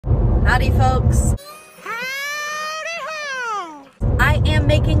Howdy folks. Howdy ho! I am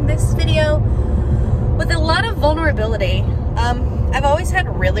making this video with a lot of vulnerability. I've always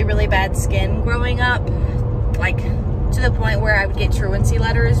had really bad skin growing up, like to the point where I would get truancy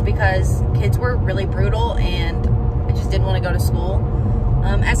letters because kids were really brutal and I just didn't want to go to school.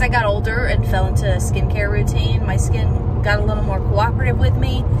 As I got older and fell into a skincare routine, my skin got a little more cooperative with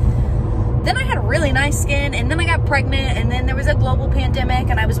me. Then I had really nice skin, and then I got pregnant, and then there was a global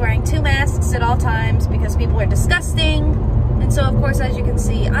pandemic, and I was wearing 2 masks at all times because people are disgusting. And so, of course, as you can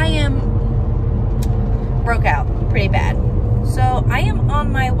see, I am broke out pretty bad. So I am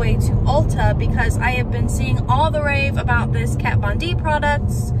on my way to Ulta because I have been seeing all the rave about this Kat Von D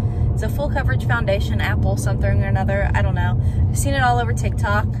products. It's a full coverage foundation, Apple something or another, I don't know. I've seen it all over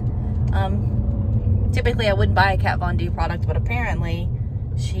TikTok. Typically I wouldn't buy a Kat Von D product, but apparently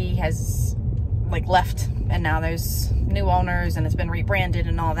she has like left and now there's new owners and it's been rebranded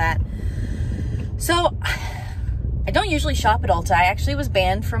and all that. So I don't usually shop at Ulta. I actually was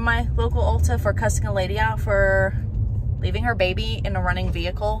banned from my local Ulta for cussing a lady out for leaving her baby in a running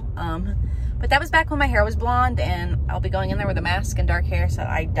vehicle. But that was back when my hair was blonde, and I'll be going in there with a mask and dark hair, so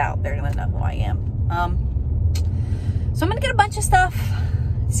I doubt they're gonna know who I am. So I'm gonna get a bunch of stuff,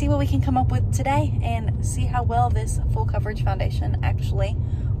 see what we can come up with today, and see how well this full coverage foundation actually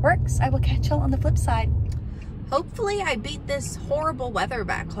works. I will catch y'all on the flip side. Hopefully I beat this horrible weather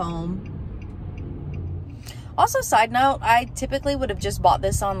back home. Also, side note, I typically would have just bought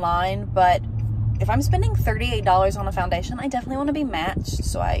this online, but if I'm spending $38 on a foundation, I definitely want to be matched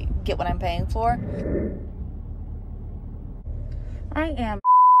so I get what I'm paying for. I am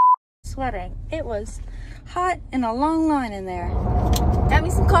sweating. It was hot and a long line in there. Got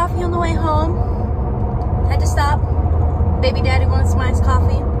me some coffee on the way home. Had to stop. Baby daddy wants some iced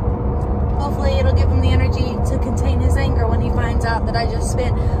coffee. Hopefully it'll give him the energy to contain his anger when he finds out that I just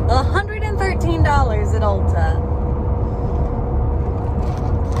spent $113 at Ulta.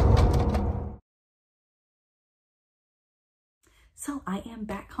 So I am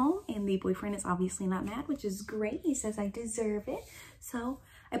back home and the boyfriend is obviously not mad, which is great. He says I deserve it. So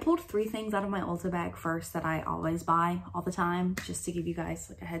I pulled 3 things out of my Ulta bag first that I always buy all the time, just to give you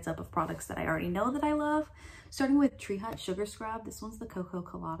guys like a heads up of products that I already know that I love. Starting with Tree Hut Sugar Scrub. This one's the Cocoa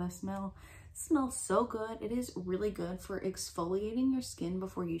Colada smell. It smells so good. It is really good for exfoliating your skin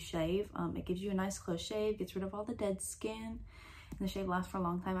before you shave. It gives you a nice close shave, gets rid of all the dead skin, and the shave lasts for a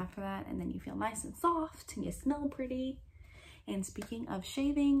long time after that. And then you feel nice and soft and you smell pretty. And speaking of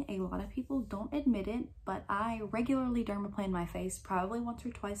shaving, a lot of people don't admit it, but I regularly dermaplane my face probably once or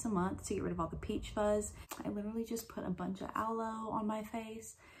twice a month to get rid of all the peach fuzz. I literally just put a bunch of aloe on my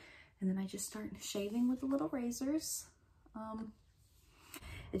face and then I just start shaving with the little razors.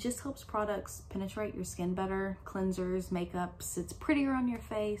 It just helps products penetrate your skin better, cleansers, makeup, sits prettier on your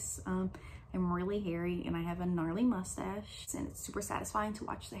face. I'm really hairy and I have a gnarly mustache and it's super satisfying to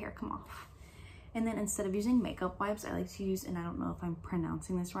watch the hair come off. And then instead of using makeup wipes, I like to use, and I don't know if I'm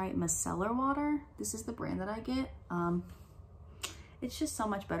pronouncing this right, micellar water. This is the brand that I get. It's just so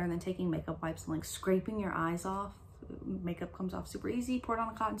much better than taking makeup wipes and like scraping your eyes off. Makeup comes off super easy, pour it on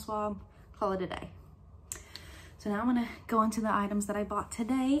a cotton swab, call it a day. So now I'm gonna go into the items that I bought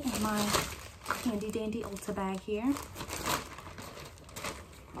today in my handy dandy Ulta bag here.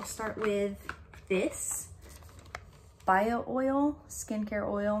 I'll start with this Bio Oil skincare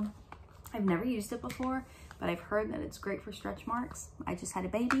oil. I've never used it before, but I've heard that it's great for stretch marks. I just had a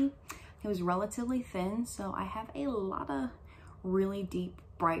baby. It was relatively thin, so I have a lot of really deep,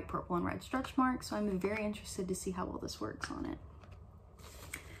 bright purple and red stretch marks, so I'm very interested to see how well this works on it.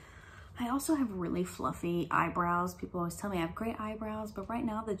 I also have really fluffy eyebrows. People always tell me I have great eyebrows, but right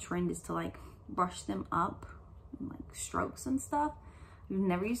now the trend is to like brush them up, and, like strokes and stuff. I've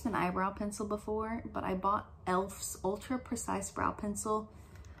never used an eyebrow pencil before, but I bought e.l.f.'s Ultra Precise Brow Pencil.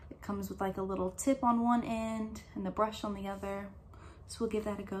 It comes with like a little tip on one end and the brush on the other. So we'll give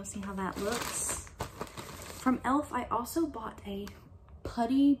that a go, see how that looks. From e.l.f. I also bought a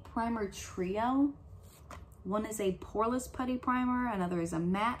putty primer trio. One is a poreless putty primer, another is a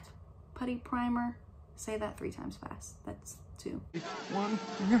matte putty primer. Say that 3 times fast. That's 2. 1,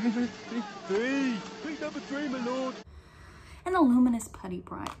 2, 3. Pick number 3, my lord. An luminous putty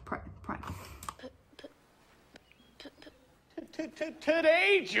primer.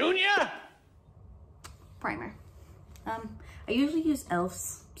 Today, Junior? Primer. I usually use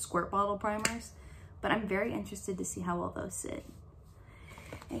e.l.f.'s squirt bottle primers, but I'm very interested to see how well those sit.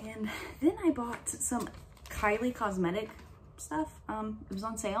 And then I bought some Kylie cosmetic stuff. It was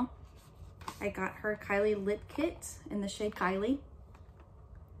on sale. I got her Kylie lip kit in the shade Kylie.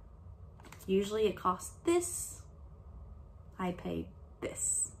 Usually it costs this. I paid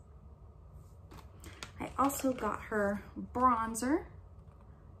this. I also got her bronzer.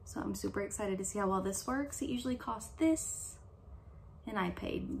 So I'm super excited to see how well this works. It usually costs this, and I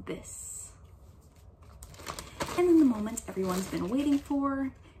paid this. And then the moment everyone's been waiting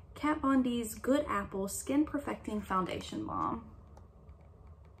for, Kat Von D's Good Apple Skin Perfecting Foundation Balm.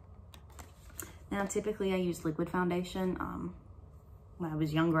 Now, typically I use liquid foundation. When I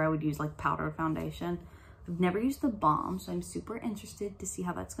was younger, I would use like powder foundation. I've never used the balm, so I'm super interested to see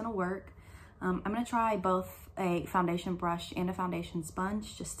how that's gonna work. I'm gonna try both a foundation brush and a foundation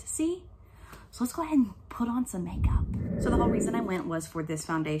sponge just to see. So let's go ahead and put on some makeup. So the whole reason I went was for this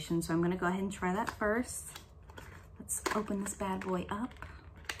foundation, so I'm gonna go ahead and try that first. Let's open this bad boy up.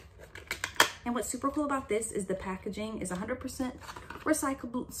 And what's super cool about this is the packaging is 100%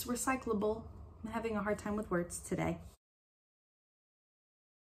 recyclable. I'm having a hard time with words today.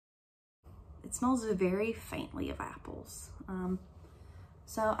 It smells very faintly of apples.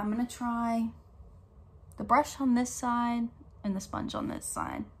 So I'm gonna try the brush on this side and the sponge on this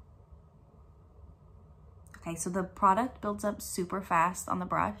side. Okay, so the product builds up super fast on the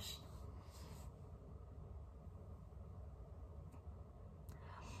brush.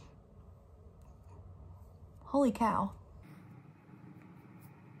 Holy cow.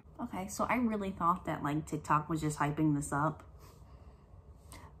 Okay, so I really thought that like TikTok was just hyping this up,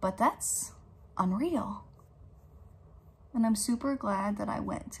 but that's unreal. And I'm super glad that I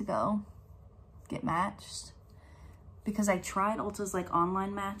went to go get matched, because I tried Ulta's like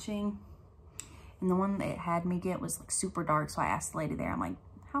online matching, and the one that had me get was like super dark. So I asked the lady there, I'm like,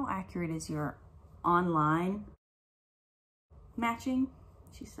 how accurate is your online matching?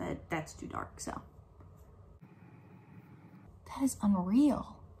 She said, that's too dark. So that is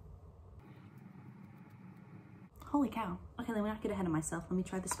unreal. Holy cow. Okay, let me not get ahead of myself. Let me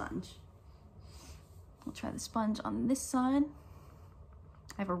try the sponge. We'll try the sponge on this side.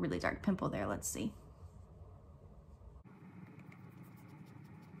 I have a really dark pimple there. Let's see.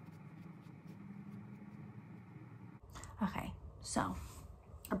 Okay, so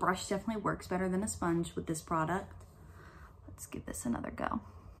a brush definitely works better than a sponge with this product. Let's give this another go.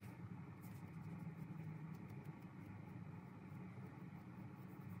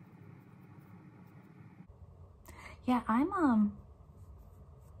 Yeah, I'm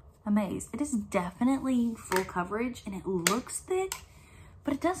amazed. It is definitely full coverage and it looks thick,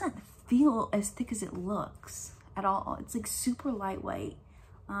 but it doesn't feel as thick as it looks at all. It's like super lightweight.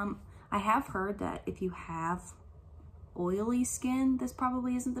 I have heard that if you have oily skin, this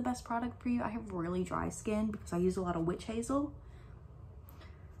probably isn't the best product for you. I have really dry skin because I use a lot of witch hazel.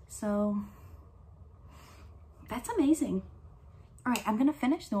 So that's amazing. All right, I'm gonna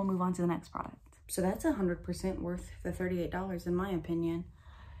finish, then we'll move on to the next product. So that's 100% worth the $38 in my opinion.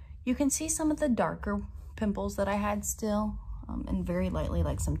 You can see some of the darker pimples that I had still, and very lightly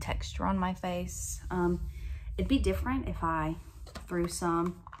like some texture on my face. It'd be different if I threw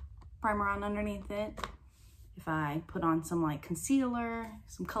some primer on underneath it, if I put on some like concealer,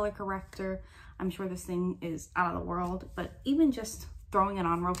 some color corrector. I'm sure this thing is out of the world, but even just throwing it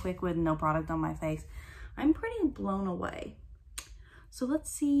on real quick with no product on my face, I'm pretty blown away. So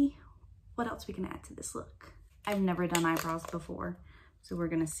let's see what else we can add to this look. I've never done eyebrows before, so we're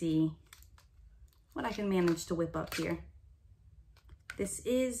gonna see what I can manage to whip up here. This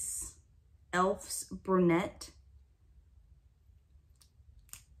is e.l.f.'s Brunette.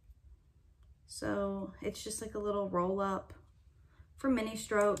 So it's just like a little roll up for mini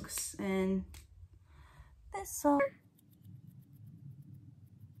strokes, and this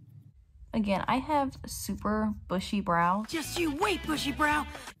again, I have super bushy brows. Just you wait, bushy brow.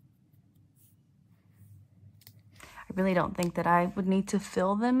 I really don't think that I would need to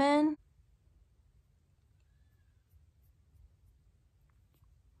fill them in.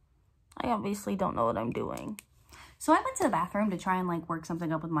 I obviously don't know what I'm doing. So I went to the bathroom to try and like work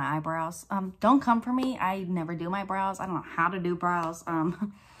something up with my eyebrows. Don't come for me. I never do my brows. I don't know how to do brows.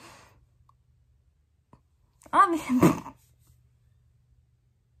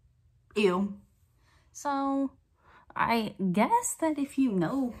 Ew. So I guess that if you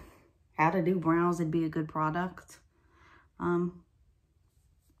know how to do brows, it'd be a good product.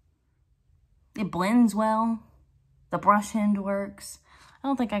 It blends well. The brush end works. I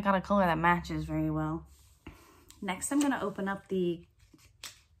don't think I got a color that matches very well. Next, I'm going to open up the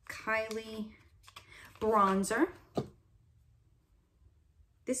Kylie bronzer.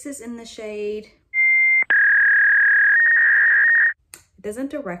 This is in the shade. It doesn't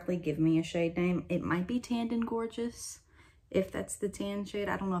directly give me a shade name. It might be Tanned and Gorgeous, if that's the tan shade.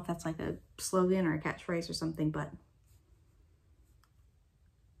 I don't know if that's like a slogan or a catchphrase or something, but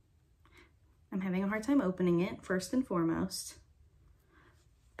I'm having a hard time opening it, first and foremost.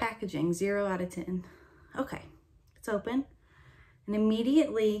 Packaging, 0 out of 10. Okay, it's open. And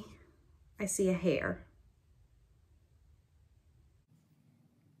immediately I see a hair.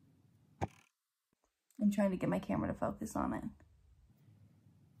 I'm trying to get my camera to focus on it.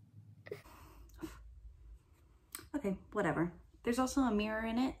 Okay, whatever. There's also a mirror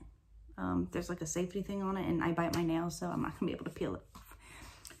in it. There's like a safety thing on it, and I bite my nails, so I'm not gonna be able to peel it off.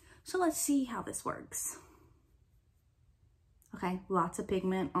 So let's see how this works. Okay, lots of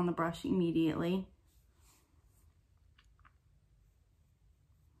pigment on the brush immediately.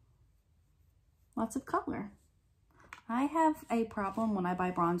 Lots of color. I have a problem when I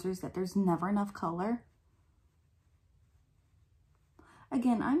buy bronzers that there's never enough color.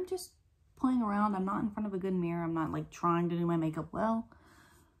 Again, I'm just playing around. I'm not in front of a good mirror. I'm not like trying to do my makeup well.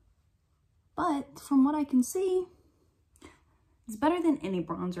 But from what I can see, it's better than any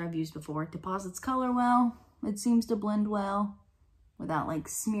bronzer I've used before. It deposits color well. It seems to blend well without like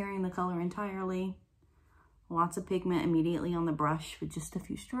smearing the color entirely. Lots of pigment immediately on the brush with just a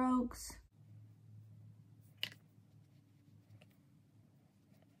few strokes.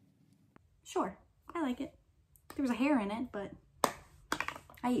 Sure, I like it. There was a hair in it, but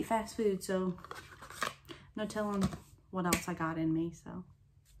I eat fast food, so no telling what else I got in me, so.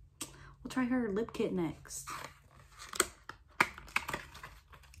 We'll try her lip kit next.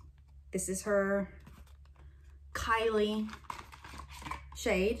 This is her Kylie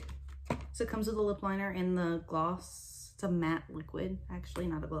shade. So it comes with a lip liner and the gloss. It's a matte liquid, actually,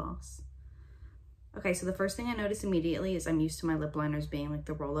 not a gloss. Okay, so the first thing I notice immediately is I'm used to my lip liners being like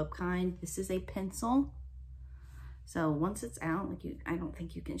the roll-up kind. This is a pencil. So once it's out, like I don't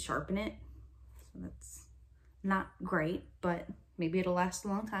think you can sharpen it. So that's not great, but maybe it'll last a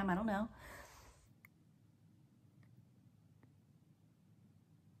long time, I don't know.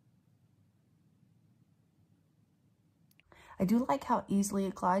 I do like how easily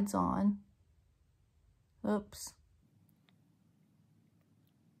it glides on. Oops.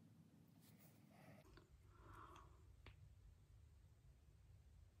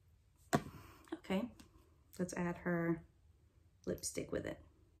 Okay, let's add her lipstick with it.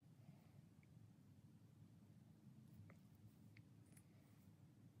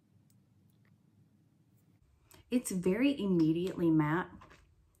 It's very immediately matte,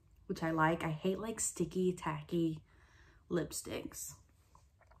 which I like. I hate like sticky, tacky lipsticks.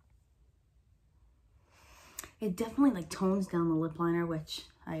 It definitely like tones down the lip liner, which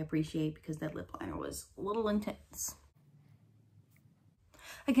I appreciate because that lip liner was a little intense.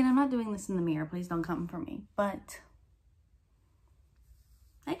 Again, I'm not doing this in the mirror. Please don't come for me. But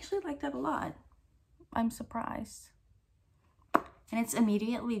I actually like that a lot. I'm surprised. And it's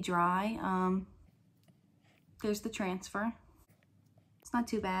immediately dry. There's the transfer. It's not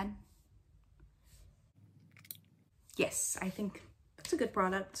too bad. Yes, I think it's a good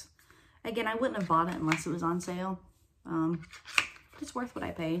product. Again, I wouldn't have bought it unless it was on sale. It's worth what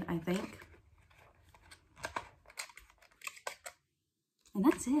I paid, I think. And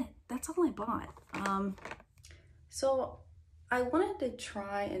that's it. That's all I bought. So I wanted to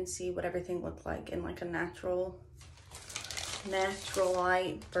try and see what everything looked like in like a natural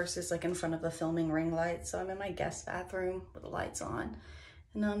light versus like in front of a filming ring light. So I'm in my guest bathroom with the lights on.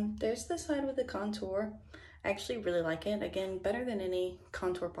 And there's the side with the contour. I actually really like it. Again, better than any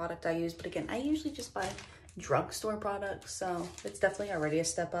contour product I use. But again, I usually just buy drugstore products. So it's definitely already a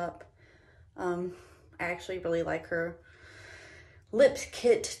step up. I actually really like her lip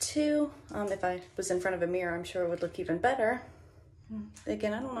kit too. If I was in front of a mirror, I'm sure it would look even better.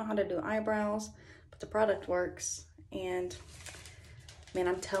 Again, I don't know how to do eyebrows, but the product works. And man,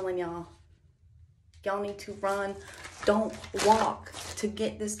 I'm telling y'all, y'all need to run, don't walk to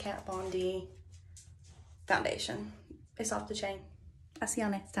get this Kat Von D foundation. It's off the chain. I'll see y'all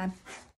next time.